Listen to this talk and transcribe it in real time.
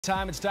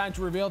It's time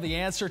to reveal the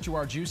answer to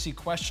our juicy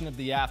question of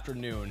the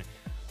afternoon.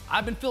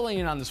 I've been filling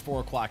in on this 4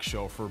 o'clock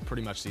show for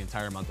pretty much the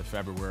entire month of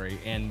February,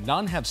 and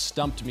none have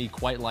stumped me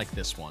quite like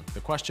this one. The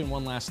question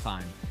one last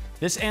time.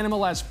 This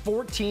animal has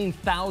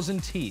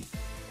 14,000 teeth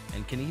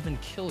and can even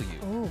kill you.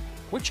 Ooh.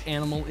 Which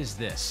animal is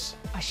this?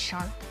 A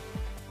shark?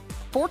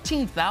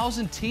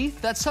 14,000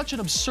 teeth? That's such an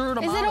absurd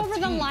amount of teeth. Is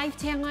it over the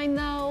lifetime,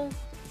 though?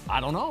 I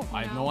don't know.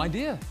 I have no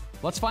idea.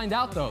 Let's find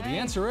out, though. The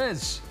answer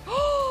is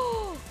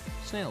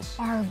snails.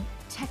 Our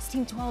Text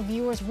Team 12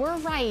 viewers were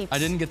right. I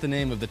didn't get the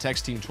name of the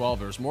Text Team 12.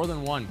 There's more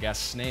than one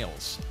guessed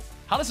snails.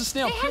 How does a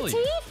snail kill you? They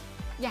have teeth?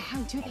 Yeah, how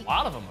do they? A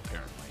lot of them,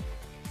 apparently.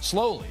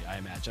 Slowly, I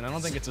imagine. I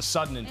don't think it's a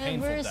sudden and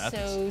painful death.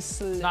 So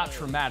slow. It's not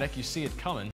traumatic. You see it coming.